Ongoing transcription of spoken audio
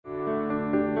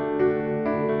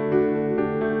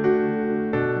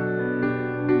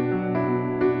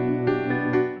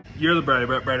You're the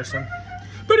brightest one.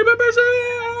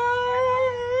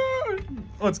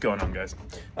 What's going on, guys?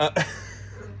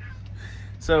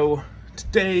 So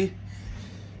today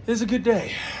is a good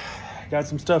day. Got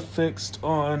some stuff fixed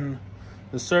on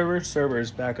the server. Server is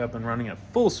back up and running at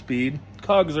full speed.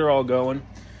 Cogs are all going.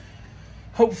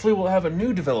 Hopefully we'll have a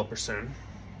new developer soon,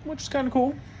 which is kind of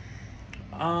cool.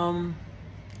 Let's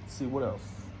see what else.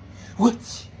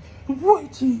 What?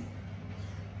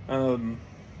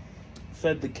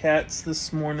 Fed the cats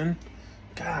this morning.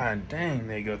 God dang,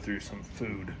 they go through some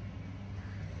food.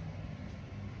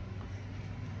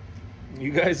 You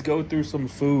guys go through some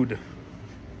food.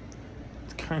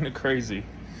 It's kind of crazy.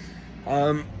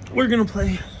 We're gonna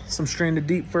play some Stranded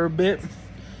Deep for a bit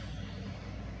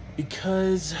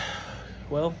because,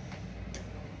 well,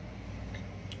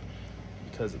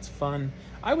 because it's fun.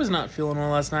 I was not feeling well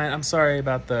last night. I'm sorry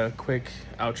about the quick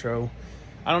outro.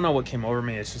 I don't know what came over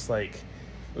me. It's just like,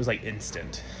 it was like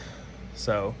instant.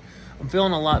 So I'm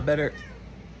feeling a lot better.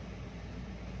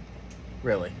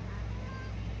 Really?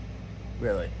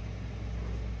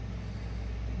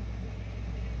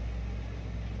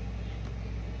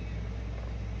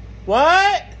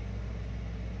 What?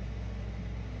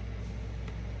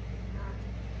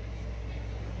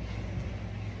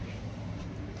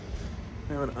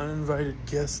 We have an uninvited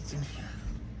guest in here.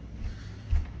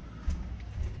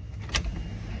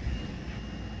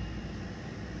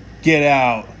 Get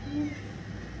out.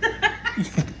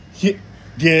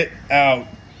 Get out.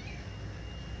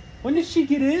 When did she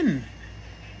get in?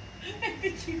 I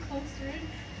think she closed her in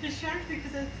to shock me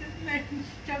because I was sitting there and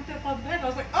she jumped up on bed. I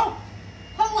was like, oh,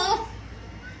 hello.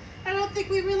 I don't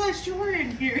think we realized you were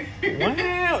in here.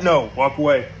 Wow. No, walk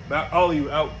away. All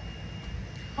you out.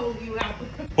 Hold you out.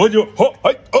 Hold you. Oh,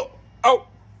 out.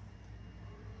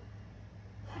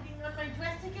 Putting on my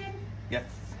dress again? Yes.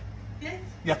 Yes?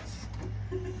 Yes.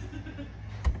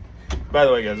 By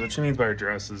the way, guys, what she means by her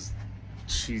dress is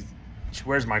she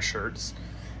wears my shirts,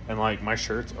 and like my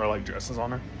shirts are like dresses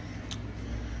on her.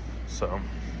 So,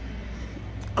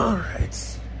 all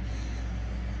right,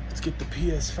 let's get the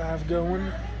PS5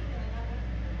 going.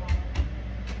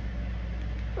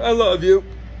 I love you.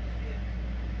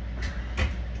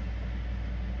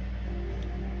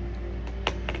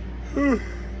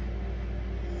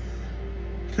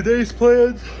 Today's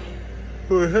plans: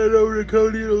 we're head over to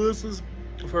Cody and Alyssa's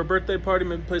for a birthday party,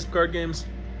 maybe play some card games.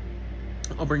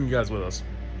 I'll bring you guys with us.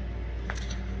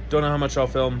 Don't know how much I'll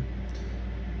film,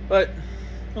 but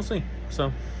we'll see.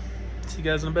 So, see you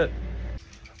guys in a bit.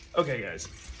 Okay, guys.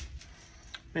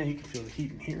 Man, you can feel the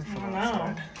heat in here from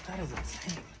outside. That is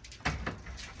insane.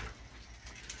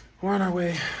 We're on our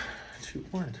way to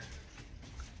what?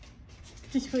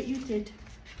 Just what you did.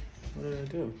 What did I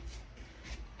do?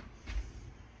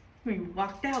 When you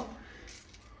walked out.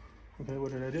 Okay,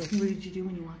 what did I do? What did you do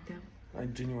when you walked out? I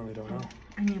genuinely don't know.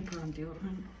 I need to put on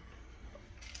deodorant.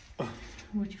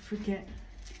 What'd you forget?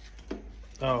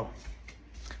 Oh.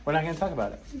 We're not going to talk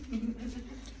about it.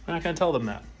 We're not going to tell them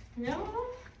that. No?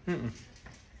 Mm-mm.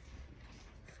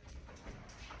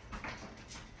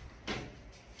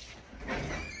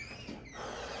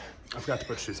 I forgot to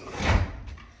put shoes on.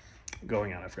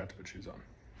 Going out, I forgot to put shoes on.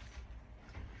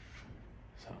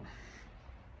 So,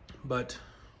 but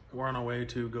we're on our way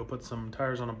to go put some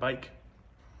tires on a bike.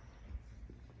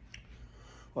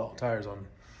 Well, tires on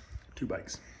 2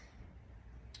 bikes.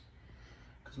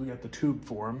 Because we got the tube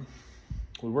for them.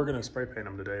 We were going to spray paint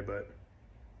them today, but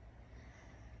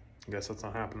I guess that's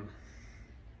not happening.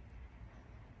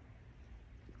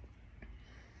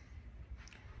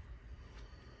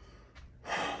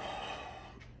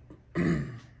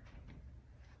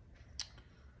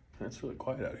 It's really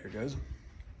quiet out here, guys.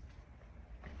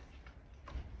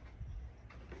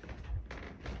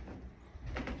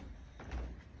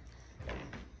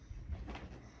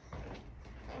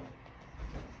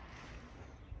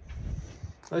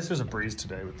 At least there's a breeze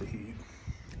today with the heat.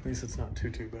 At least it's not too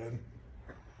bad.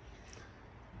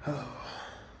 Oh.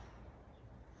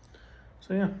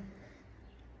 So yeah.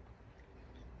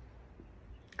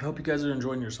 I hope you guys are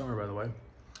enjoying your summer, by the way.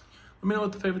 Let me know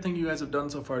what the favorite thing you guys have done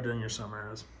so far during your summer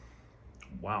is.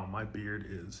 Wow, my beard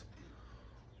is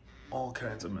all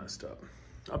kinds of messed up.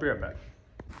 I'll be right back.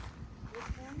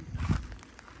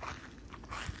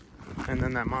 And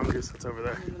then that mongoose that's over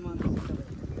there. And the mongoose over there.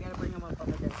 You gotta bring them up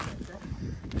on the desk.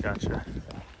 Gotcha.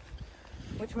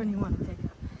 Which one do you want to take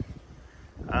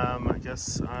up? I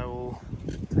guess I will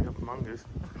take up the mongoose.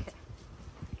 Okay.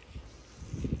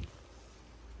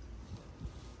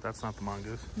 That's not the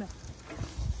mongoose. No.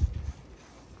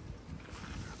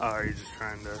 Oh, are you just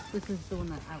trying to... This is the one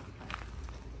that I would buy.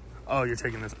 Oh, you're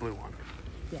taking this blue one.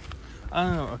 Yeah.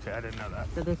 Oh, okay. I didn't know that.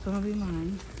 So this one will be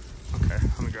mine. Okay,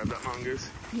 let me grab that mongoose.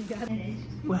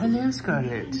 Well, hello,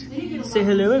 Scarlett. Say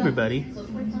hello, everybody.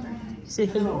 Say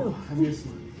hello.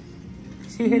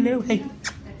 Say hello. Hey.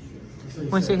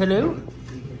 Want to say hello?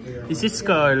 This is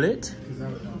Scarlett.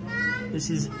 This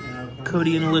is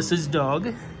Cody and Alyssa's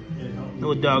dog.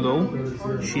 Little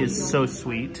doggo. She is so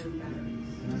sweet.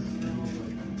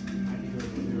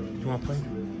 You want to play?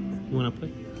 You want to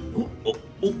play? Oh, oh,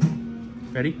 oh.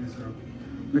 Ready?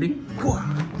 Ready?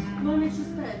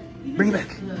 Bring it back.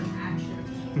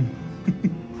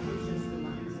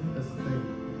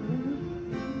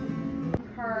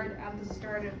 Card at the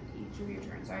start of each of your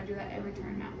turns. So I do that every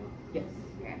turn now. Yes.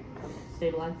 Okay.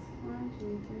 Stabilize. 1,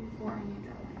 2, 3, 4, and you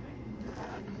draw one.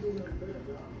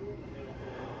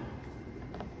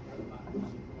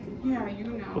 Yeah, you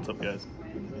know. What's up, guys?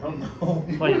 I don't know.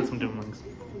 Playing some dumplings.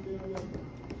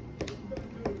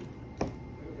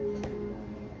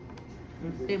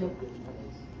 Stable.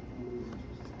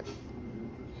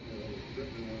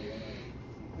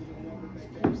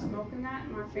 You're smoking that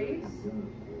in my face?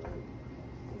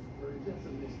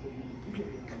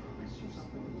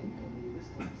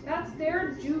 That's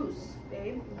their juice,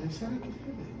 babe. I said I could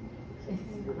have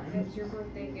it. That's your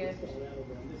birthday gift.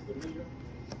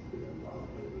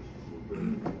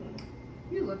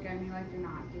 You look at me like you're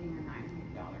not getting a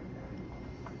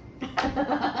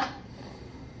 $900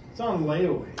 It's on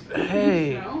layaway.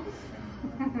 Hey. No?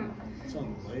 It's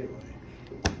on layaway.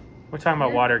 We're talking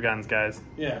about water guns, guys.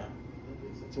 Yeah.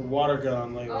 It's a water gun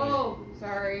on layaway. Oh,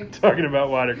 sorry. Talking about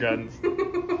water guns.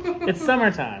 It's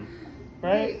summertime,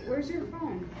 right? Wait, where's your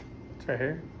phone? It's right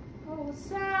here. Oh,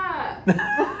 what's up?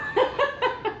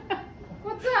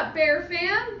 What's up, Bear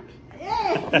fan?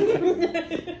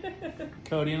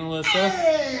 Cody and Alyssa.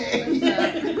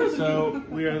 So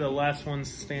we are the last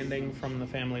ones standing from the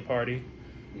family party.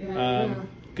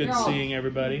 Good No. seeing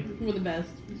everybody. We're the best.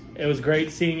 It was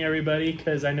great seeing everybody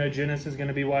because I know Janice is going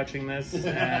to be watching this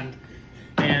and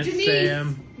Aunt Janice,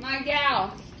 Sam. my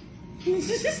gal.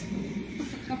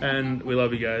 And we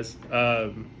love you guys.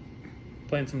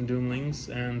 Playing some Doomlings,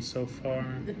 and so far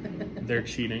they're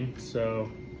cheating.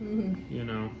 So, you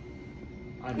know,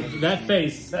 that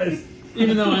face says,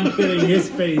 even though I'm kidding, his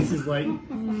face is like,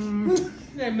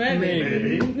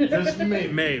 maybe. Just maybe.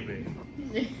 Maybe.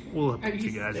 We'll update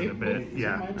you guys in a bit.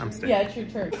 Yeah, I'm staying. Yeah, it's your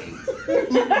turn.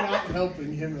 You're not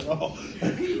helping him at all.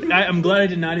 I'm glad I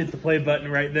did not hit the play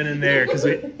button right then and there because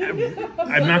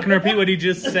I'm not going to repeat what he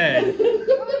just said.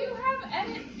 Oh, you have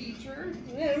edit feature.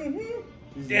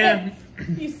 Yeah.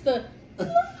 He's the.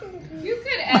 You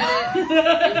could edit. You could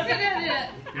edit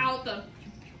out the.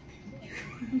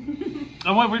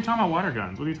 Oh, what? We're talking about water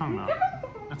guns. What are you talking about?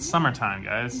 It's summertime,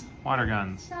 guys. Water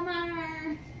guns.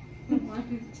 Summer.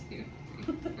 1, 2,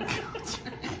 3.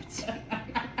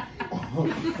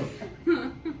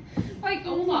 Like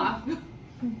Olaf.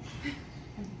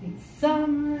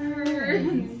 Summer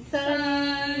and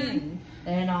sun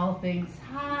and all things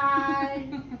high.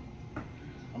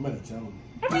 I'm going to tell him.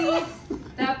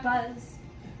 That buzz.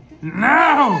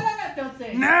 No! Don't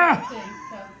sing. No! Don't sing.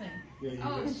 Don't sing. Yeah, you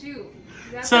Oh will. shoot.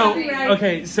 That's So, not big.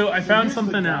 okay, so I found Here's the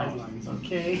something out. guidelines,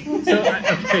 Okay. So I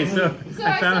So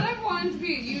I found. said I wanted to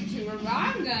be a YouTuber, but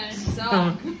I'm gonna So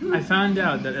suck. I found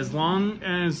out that as long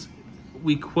as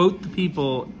we quote the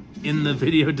people in the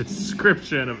video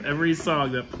description of every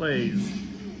song that plays,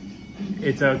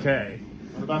 it's okay.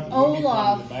 What about the movie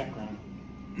Olaf. in the background?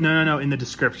 No, in the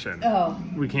description. Oh,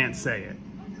 We can't say it.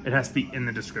 It has to be in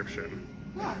the description.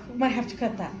 we might have to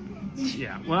cut that.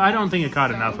 Yeah, well, I don't think it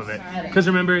caught enough of it. Because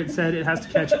remember, it said it has to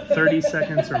catch 30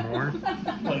 seconds or more.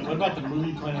 Wait, what about the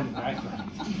movie playing in the background?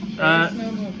 There's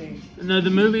no movie. No, the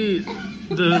movie,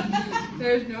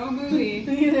 There's no movie.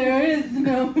 There is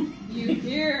no. You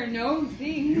hear no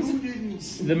things. You didn't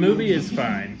see the movie is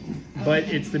fine, but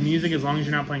it's the music. As long as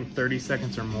you're not playing 30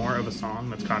 seconds or more of a song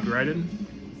that's copyrighted,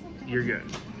 you're good.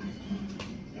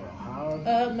 Well,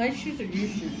 how? My shoes are your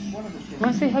shoes. One of the shoes.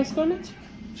 Want to say hi, Scarlett?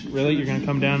 Really? You're gonna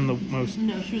come down the most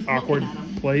No, she was awkward looking at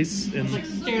 'em. place? I was like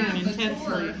staring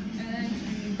intensely.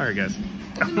 Alright, guys.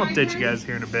 I'll update you guys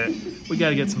here in a bit. We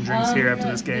gotta get some drinks here after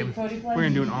this game. We're gonna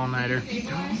do an all-nighter.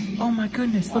 Oh my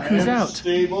goodness, look who's out.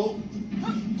 Stable.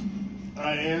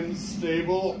 I am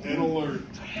stable and alert.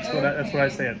 That's what I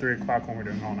say at 3 o'clock when we're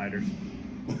doing all-nighters.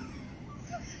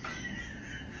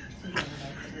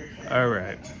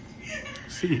 Alright.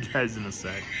 See you guys in a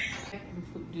sec.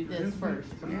 Do this first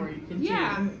before you continue.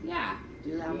 Yeah. Do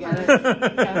You that gotta, first.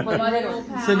 gotta play Buddy, riddle. old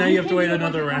pal. So now you have to wait can do it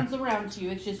another once it round. comes around to you.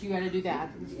 It's just you gotta do that.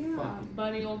 Yeah,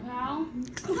 buddy, old pal.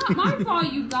 It's not my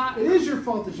fault you got It is your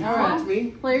fault that you All fucked right.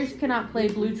 me. Players cannot play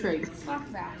blue traits. Fuck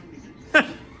that.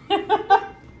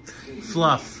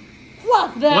 Fluff.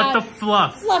 Fluff that. What the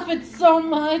fluff? Fluff it so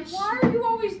much. Why are you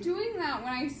always doing that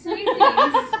when I say things?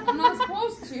 I'm not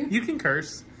supposed to. You can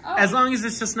curse. Oh. As long as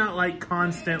it's just not like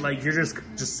constant, like you're just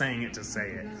saying it to say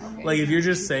it. Okay. Like if you're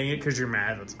just saying it because you're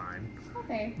mad, that's fine.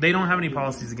 Okay. They don't have any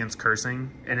policies against cursing,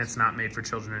 and it's not made for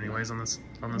children anyways on this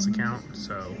account.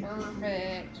 So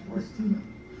Perfect. We're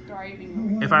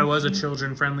driving. if I was a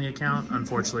children-friendly account,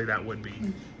 unfortunately that would be.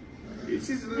 It's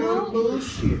just a little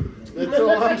bullshit. That's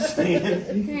all I'm saying.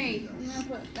 Okay, I'm gonna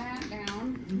put that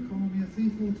down.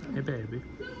 Hey baby.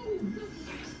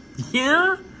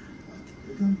 Yeah?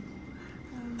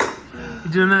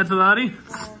 You doing that to Lottie?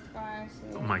 4, 5,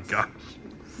 6, Oh my gosh.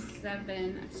 7.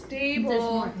 There's Stable.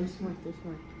 more. There's more.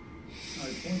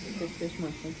 There's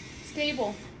more.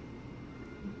 Stable.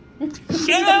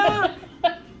 Yeah!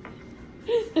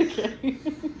 Okay.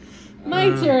 My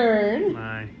turn.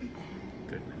 My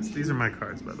goodness. These are my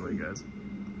cards, by the way, guys.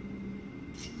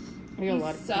 I got a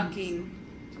lot He's of sucking.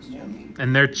 Just joking.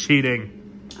 And they're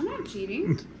cheating. I'm not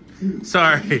cheating.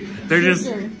 Sorry. They're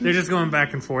just going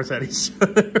back and forth at each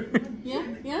other.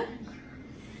 Yeah.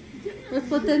 Let's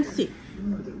let them see.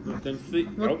 Let them see.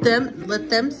 Let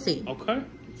them see. Okay.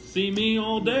 See me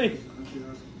all day.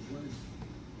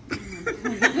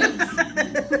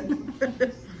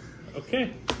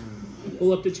 Okay.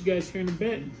 We'll update you guys here in a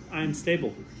bit. I'm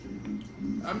stable.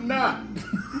 I'm not.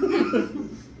 No,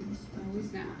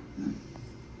 he's not.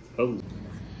 Oh.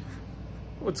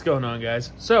 What's going on,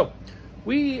 guys? So,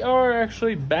 we are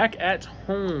actually back at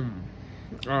home.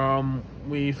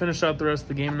 We finished out the rest of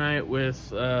the game night with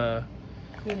Cody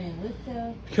and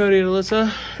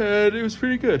Alyssa, and it was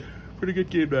pretty good. Pretty good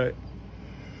game night.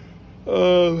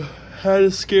 Had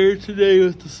a scare today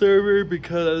with the server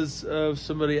because of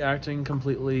somebody acting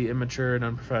completely immature and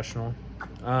unprofessional.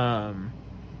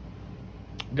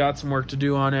 Got some work to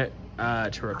do on it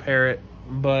to repair it,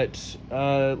 but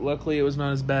luckily it was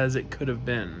not as bad as it could have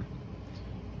been,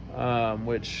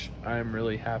 which I'm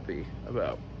really happy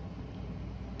about.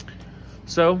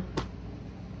 So,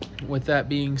 with that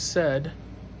being said,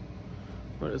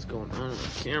 what is going on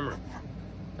with the camera?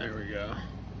 There we go.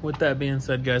 With that being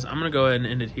said, guys, I'm going to go ahead and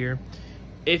end it here.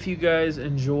 If you guys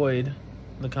enjoyed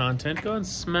the content, go ahead and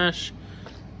smash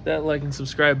that like and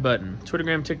subscribe button.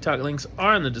 Twittergram, TikTok links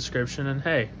are in the description. And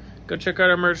hey, go check out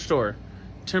our merch store.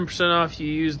 10% off you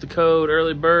use the code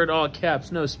EARLYBIRD, all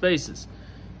caps, no spaces.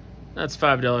 That's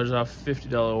 $5 off a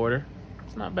 $50 order.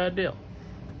 It's not a bad deal.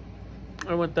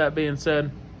 And with that being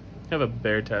said, have a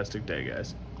bear-tastic day,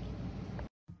 guys.